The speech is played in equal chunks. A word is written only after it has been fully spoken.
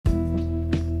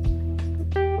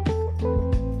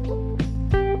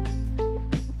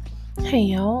Hey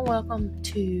y'all, welcome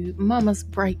to Mama's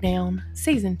Breakdown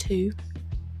Season 2,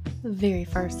 the very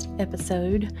first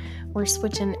episode. We're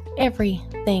switching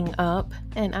everything up,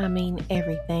 and I mean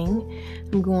everything.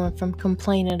 I'm going from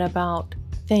complaining about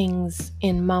things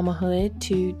in mamahood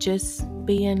to just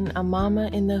being a mama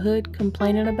in the hood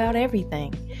complaining about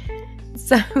everything.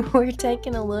 So, we're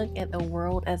taking a look at the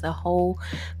world as a whole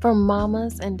from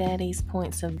mamas and daddies'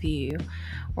 points of view.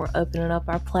 We're opening up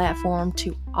our platform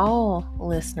to all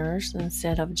listeners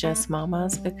instead of just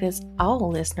mamas because all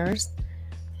listeners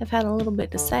have had a little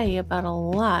bit to say about a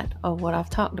lot of what I've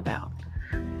talked about.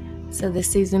 So, this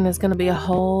season is going to be a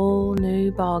whole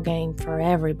new ball game for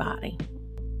everybody.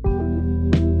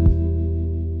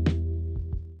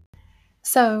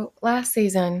 So, last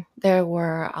season, there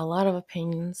were a lot of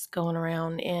opinions going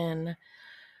around in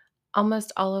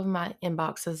almost all of my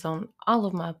inboxes on all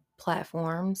of my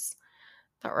platforms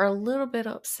that were a little bit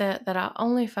upset that I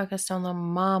only focused on the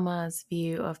mama's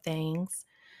view of things.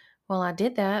 Well, I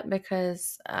did that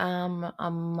because I'm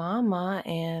a mama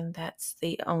and that's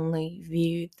the only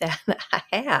view that I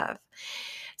have.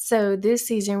 So this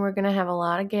season, we're going to have a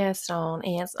lot of guests on: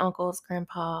 aunts, uncles,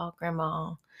 grandpa,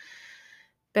 grandma,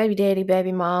 baby daddy,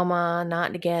 baby mama,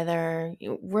 not together.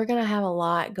 We're going to have a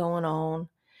lot going on.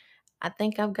 I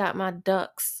think I've got my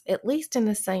ducks at least in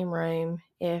the same room.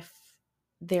 If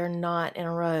they're not in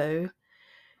a row,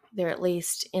 they're at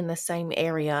least in the same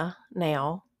area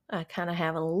now. I kind of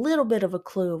have a little bit of a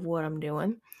clue of what I'm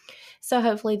doing. So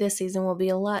hopefully this season will be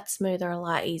a lot smoother, a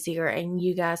lot easier, and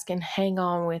you guys can hang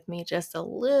on with me just a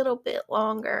little bit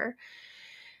longer.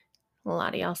 A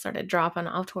lot of y'all started dropping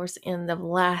off towards the end of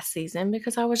last season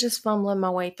because I was just fumbling my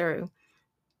way through.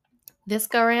 This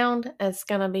go around, it's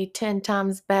going to be 10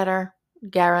 times better,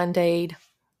 guaranteed.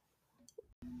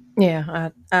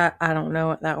 Yeah, I don't know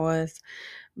what that was,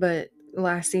 but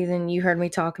last season you heard me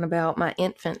talking about my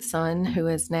infant son who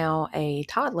is now a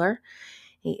toddler.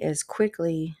 He is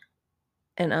quickly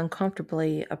and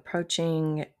uncomfortably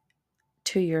approaching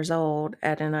 2 years old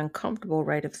at an uncomfortable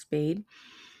rate of speed.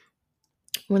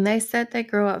 When they said they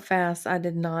grow up fast, I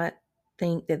did not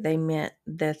think that they meant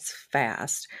this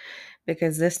fast,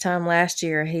 because this time last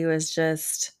year he was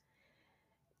just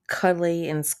cuddly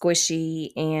and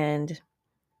squishy and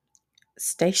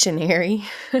stationary.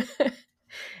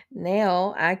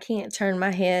 Now I can't turn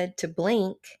my head to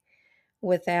blink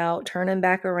without turning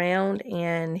back around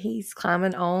and he's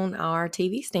climbing on our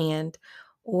TV stand,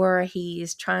 or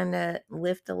he's trying to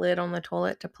lift the lid on the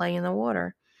toilet to play in the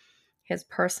water. His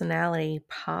personality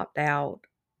popped out.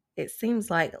 It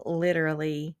seems like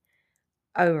literally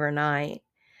overnight.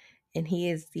 And he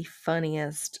is the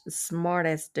funniest,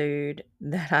 smartest dude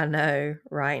that I know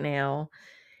right now.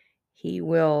 He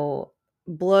will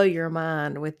blow your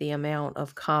mind with the amount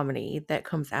of comedy that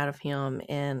comes out of him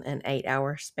in an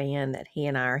 8-hour span that he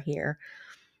and I are here.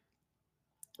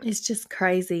 It's just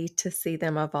crazy to see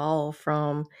them evolve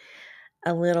from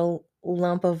a little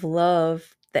lump of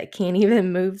love that can't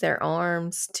even move their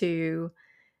arms to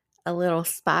a little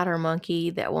spider monkey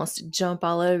that wants to jump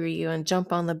all over you and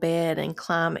jump on the bed and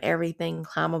climb everything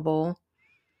climbable.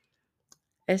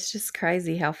 It's just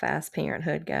crazy how fast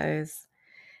parenthood goes.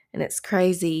 And it's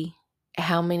crazy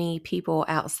how many people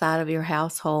outside of your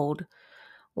household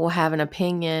will have an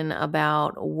opinion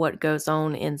about what goes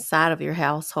on inside of your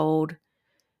household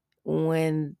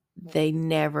when they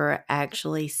never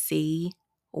actually see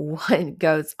what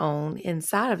goes on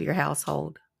inside of your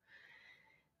household.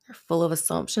 They're full of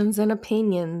assumptions and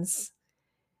opinions,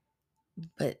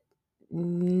 but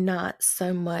not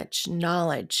so much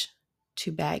knowledge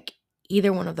to back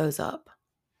either one of those up.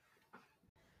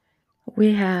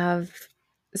 We have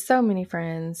so many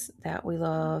friends that we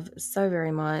love so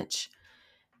very much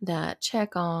that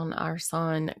check on our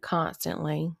son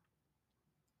constantly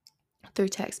through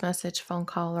text message, phone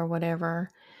call, or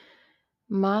whatever.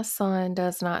 My son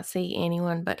does not see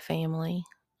anyone but family,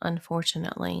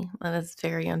 unfortunately. That is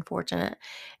very unfortunate.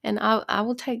 And I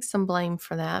will take some blame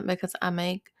for that because I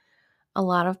make a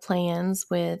lot of plans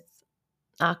with,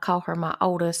 I call her my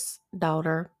oldest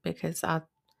daughter because I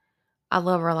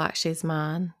love her like she's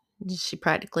mine. She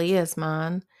practically is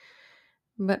mine.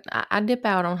 But I dip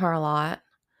out on her a lot.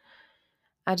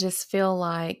 I just feel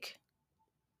like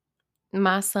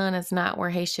my son is not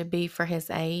where he should be for his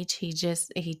age.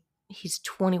 He's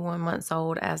 21 months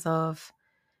old as of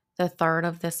the 3rd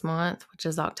of this month, which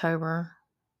is October.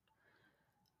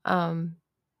 But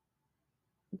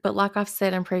like I've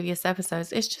said in previous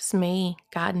episodes, it's just me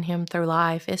guiding him through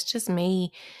life. It's just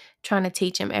me trying to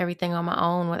teach him everything on my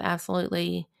own with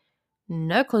absolutely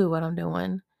no clue what I'm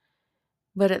doing.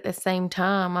 But at the same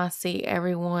time, I see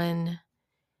everyone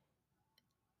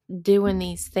doing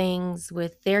these things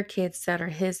with their kids that are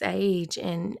his age.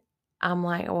 And I'm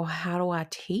like, well, how do I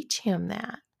teach him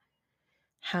that?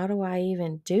 How do I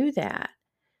even do that?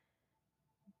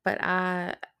 But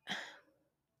I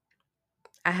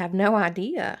have no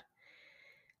idea.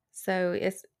 So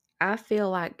I feel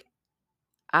like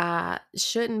I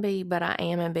shouldn't be, but I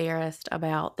am embarrassed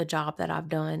about the job that I've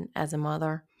done as a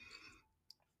mother.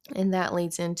 And that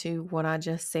leads into what I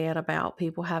just said about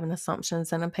people having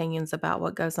assumptions and opinions about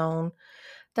what goes on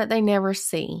that they never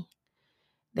see.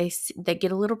 They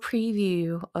get a little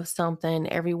preview of something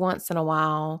every once in a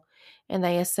while, and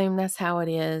they assume that's how it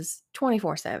is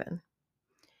 24/7.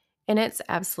 And it's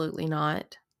absolutely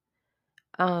not.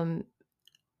 Um,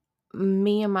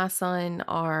 Me and my son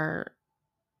are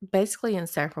basically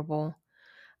inseparable.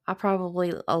 I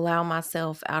probably allow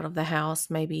myself out of the house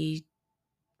maybe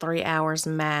 3 hours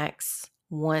max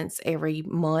once every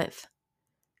month,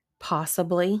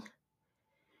 possibly.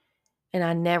 And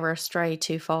I never stray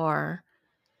too far.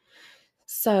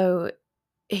 So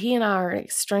he and I are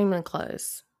extremely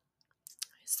close.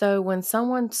 So when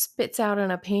someone spits out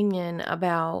an opinion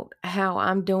about how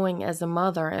I'm doing as a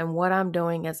mother and what I'm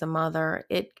doing as a mother,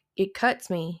 it cuts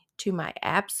me to my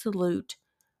absolute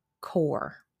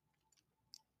core.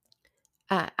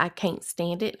 I can't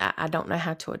stand it. I don't know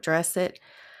how to address it.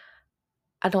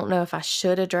 I don't know if I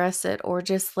should address it or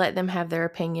just let them have their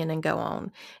opinion and go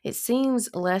on. It seems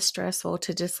less stressful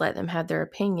to just let them have their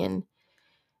opinion.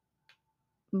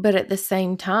 But at the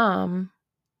same time,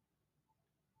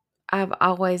 I've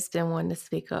always been one to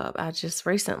speak up. I just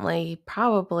recently,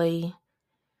 probably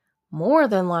more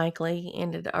than likely,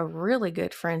 ended a really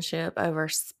good friendship over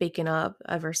speaking up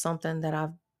over something that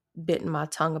I've bitten my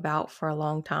tongue about for a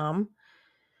long time.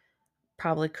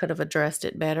 Probably could have addressed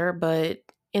it better, but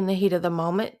in the heat of the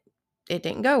moment, it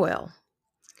didn't go well.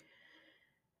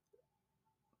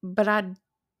 But I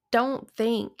don't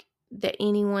think that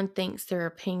anyone thinks their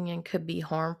opinion could be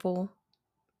harmful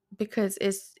because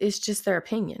it's just their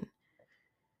opinion.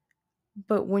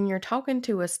 But when you're talking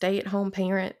to a stay-at-home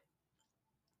parent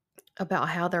about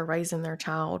how they're raising their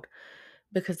child,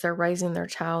 because they're raising their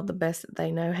child the best that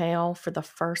they know how for the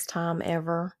first time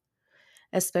ever,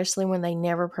 especially when they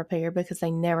never prepared because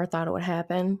they never thought it would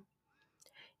happen,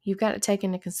 you've got to take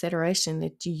into consideration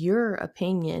that your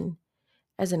opinion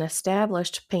as an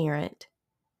established parent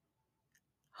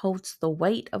holds the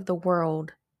weight of the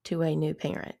world to a new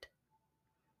parent.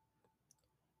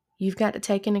 You've got to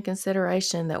take into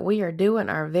consideration that we are doing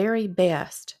our very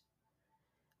best.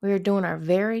 We are doing our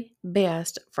very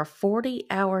best for 40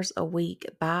 hours a week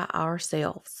by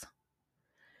ourselves.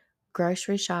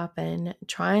 Grocery shopping,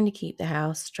 trying to keep the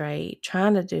house straight,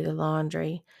 trying to do the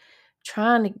laundry,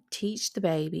 trying to teach the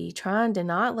baby, trying to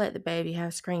not let the baby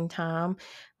have screen time,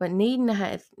 but needing to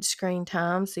have screen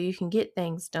time so you can get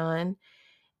things done,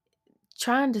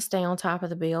 trying to stay on top of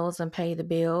the bills and pay the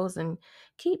bills and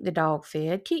keep the dog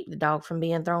fed, keep the dog from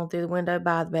being thrown through the window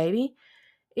by the baby.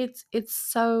 It's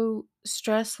so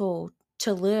stressful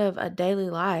to live a daily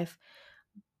life.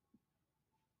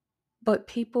 But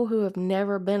people who have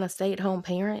never been a stay-at-home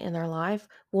parent in their life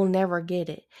will never get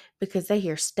it because they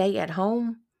hear stay at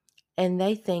home and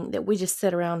they think that we just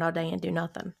sit around all day and do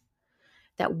nothing,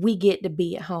 that we get to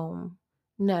be at home.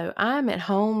 No, I'm at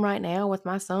home right now with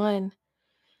my son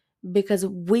because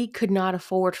we could not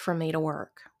afford for me to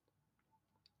work.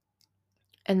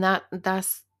 And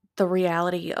that's the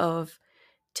reality of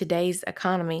today's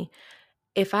economy.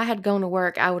 If I had gone to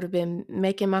work, I would have been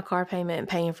making my car payment and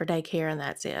paying for daycare, and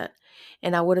that's it.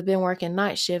 And I would have been working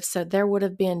night shifts, so there would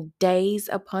have been days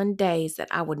upon days that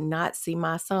I would not see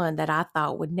my son that I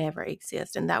thought would never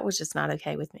exist, and that was just not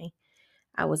okay with me.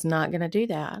 I was not going to do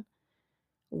that.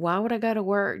 Why would I go to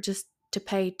work just to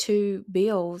pay two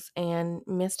bills and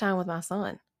miss time with my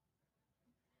son?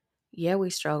 Yeah, we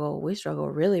struggle. We struggle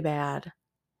really bad.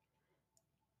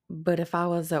 But if I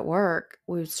was at work,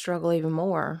 we would struggle even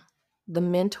more. The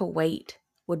mental weight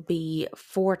would be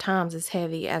 4 times as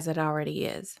heavy as it already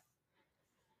is.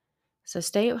 So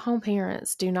stay-at-home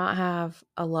parents do not have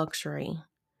a luxury.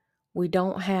 We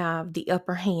don't have the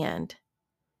upper hand.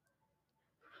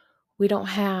 We don't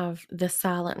have the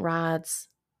silent rides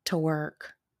to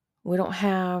work. We don't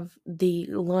have the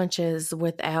lunches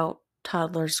without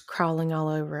toddlers crawling all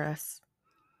over us.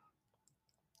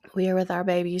 We are with our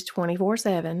babies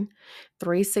 24/7,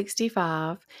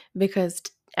 365, because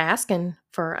asking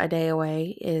for a day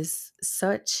away is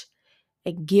such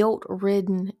a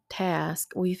guilt-ridden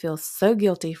task. We feel so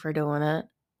guilty for doing it.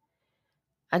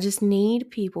 I just need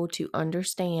people to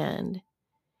understand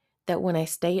that when a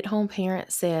stay-at-home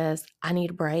parent says, I need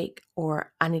a break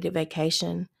or I need a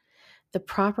vacation, the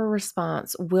proper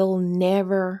response will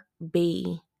never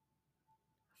be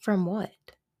from what?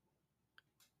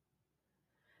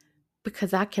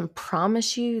 Because I can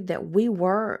promise you that we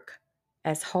work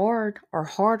as hard or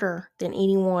harder than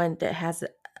anyone that has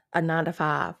a 9 to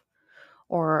 5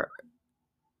 or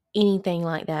anything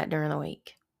like that during the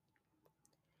week.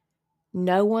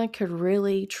 No one could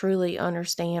really, truly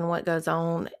understand what goes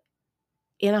on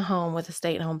in a home with a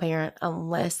stay-at-home parent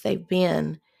unless they've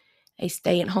been a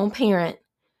stay-at-home parent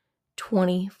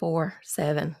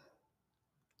 24/7.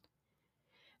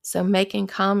 So making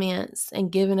comments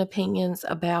and giving opinions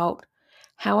about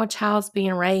how a child's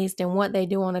being raised and what they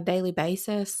do on a daily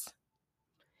basis,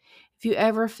 if you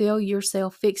ever feel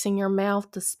yourself fixing your mouth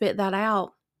to spit that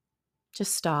out,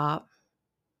 just stop.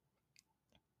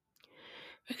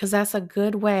 Because that's a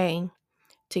good way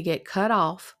to get cut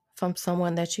off from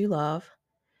someone that you love,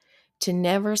 to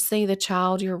never see the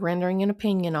child you're rendering an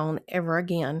opinion on ever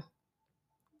again,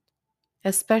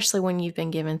 especially when you've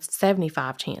been given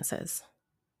 75 chances.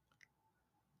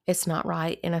 It's not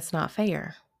right and it's not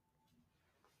fair.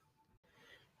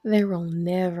 There will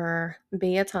never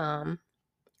be a time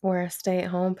where a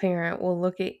stay-at-home parent will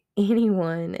look at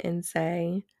anyone and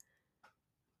say,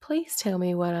 please tell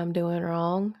me what I'm doing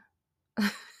wrong.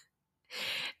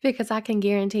 Because I can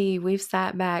guarantee you we've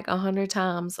sat back 100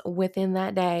 times within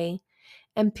that day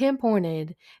and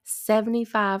pinpointed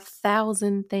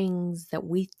 75,000 things that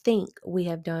we think we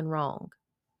have done wrong.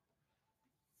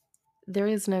 There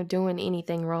is no doing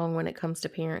anything wrong when it comes to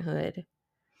parenthood.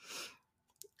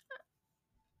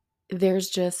 There's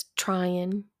just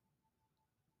trying,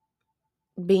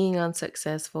 being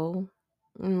unsuccessful,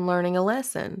 and learning a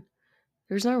lesson.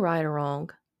 There's no right or wrong.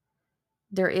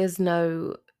 There is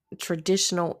no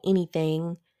traditional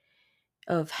anything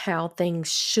of how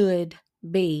things should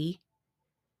be.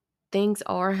 Things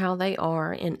are how they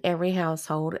are in every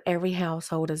household. Every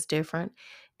household is different.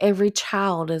 Every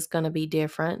child is going to be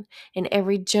different, and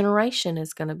every generation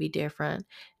is going to be different.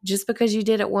 Just because you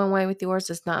did it one way with yours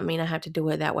does not mean I have to do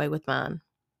it that way with mine.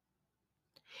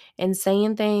 And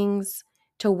saying things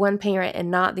to one parent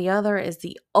and not the other is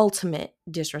the ultimate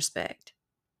disrespect.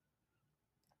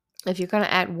 If you're going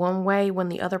to act one way when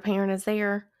the other parent is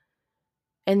there,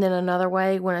 and then another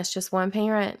way when it's just one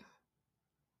parent,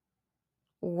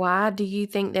 why do you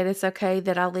think that it's okay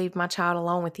that I leave my child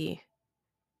alone with you?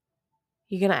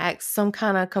 You're going to act some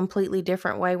kind of completely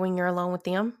different way when you're alone with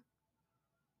them?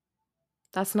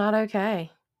 That's not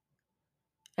okay.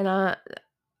 And I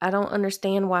don't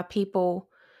understand why people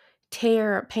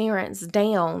tear parents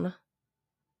down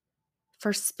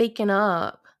for speaking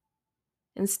up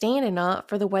and standing up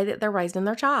for the way that they're raising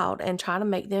their child and try to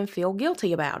make them feel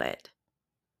guilty about it.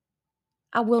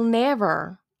 I will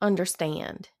never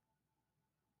understand.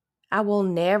 I will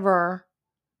never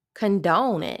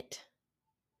condone it.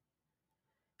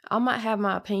 I might have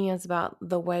my opinions about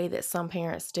the way that some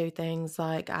parents do things,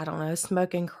 like, I don't know,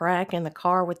 smoking crack in the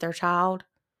car with their child,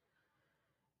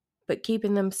 but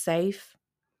keeping them safe,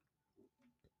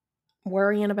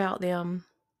 worrying about them,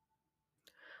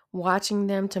 watching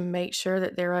them to make sure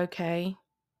that they're okay,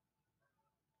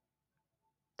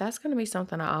 that's going to be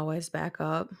something I always back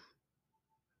up.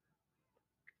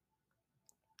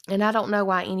 And I don't know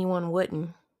why anyone wouldn't.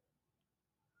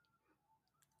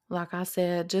 Like I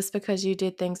said, just because you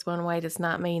did things one way does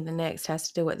not mean the next has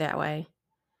to do it that way.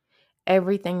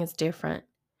 Everything is different.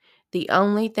 The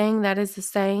only thing that is the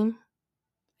same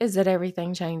is that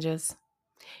everything changes.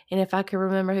 And if I could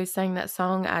remember who sang that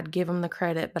song, I'd give them the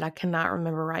credit, but I cannot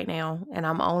remember right now, and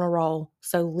I'm on a roll,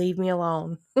 so leave me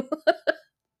alone.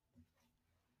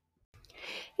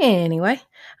 Anyway,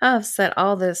 I've said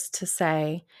all this to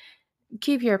say,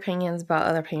 keep your opinions about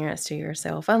other parents to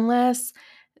yourself. Unless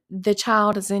the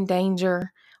child is in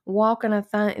danger, walking a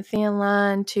thin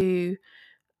line to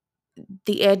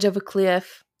the edge of a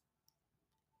cliff,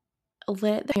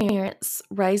 let the parents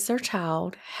raise their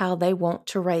child how they want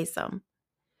to raise them.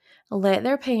 Let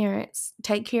their parents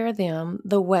take care of them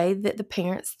the way that the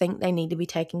parents think they need to be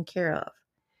taken care of.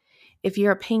 If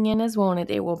your opinion is wanted,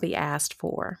 it will be asked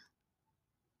for.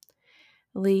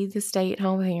 Leave the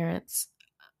stay-at-home parents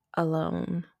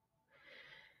alone.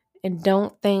 And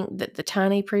don't think that the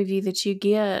tiny preview that you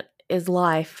get is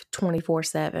life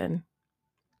 24/7.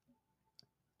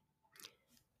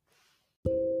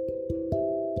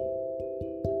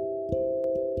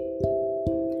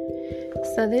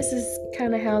 So this is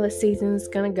kind of how the season's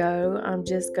going to go. I'm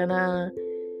just going to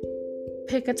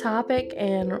pick a topic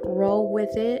and roll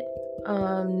with it.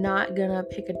 I'm not going to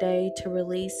pick a day to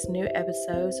release new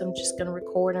episodes. I'm just going to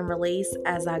record and release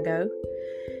as I go.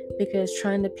 because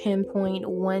trying to pinpoint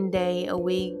one day a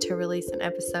week to release an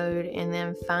episode and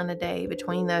then find a day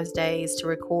between those days to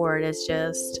record is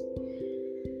just,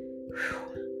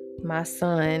 my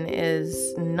son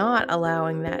is not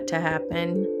allowing that to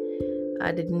happen.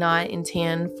 I did not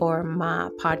intend for my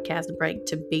podcast break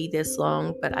to be this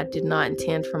long, but I did not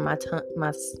intend for my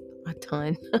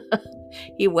ton.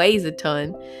 He weighs a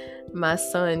ton. My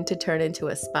son to turn into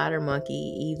a spider monkey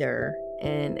either,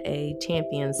 and a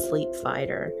champion sleep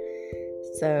fighter.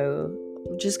 So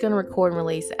I'm just going to record and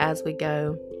release as we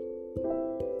go.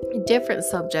 Different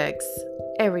subjects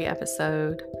every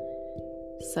episode.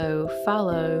 So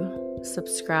follow,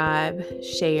 subscribe,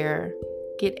 share,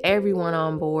 get everyone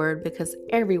on board because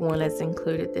everyone is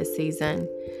included this season.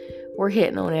 We're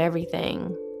hitting on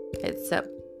everything except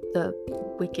the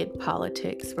wicked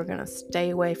politics. We're going to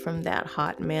stay away from that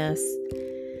hot mess.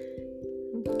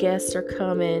 Guests are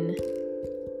coming.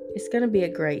 It's going to be a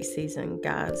great season,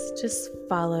 guys. Just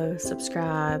follow,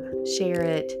 subscribe, share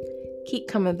it. Keep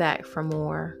coming back for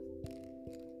more.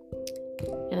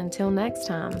 And until next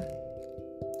time,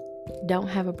 don't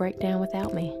have a breakdown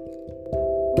without me.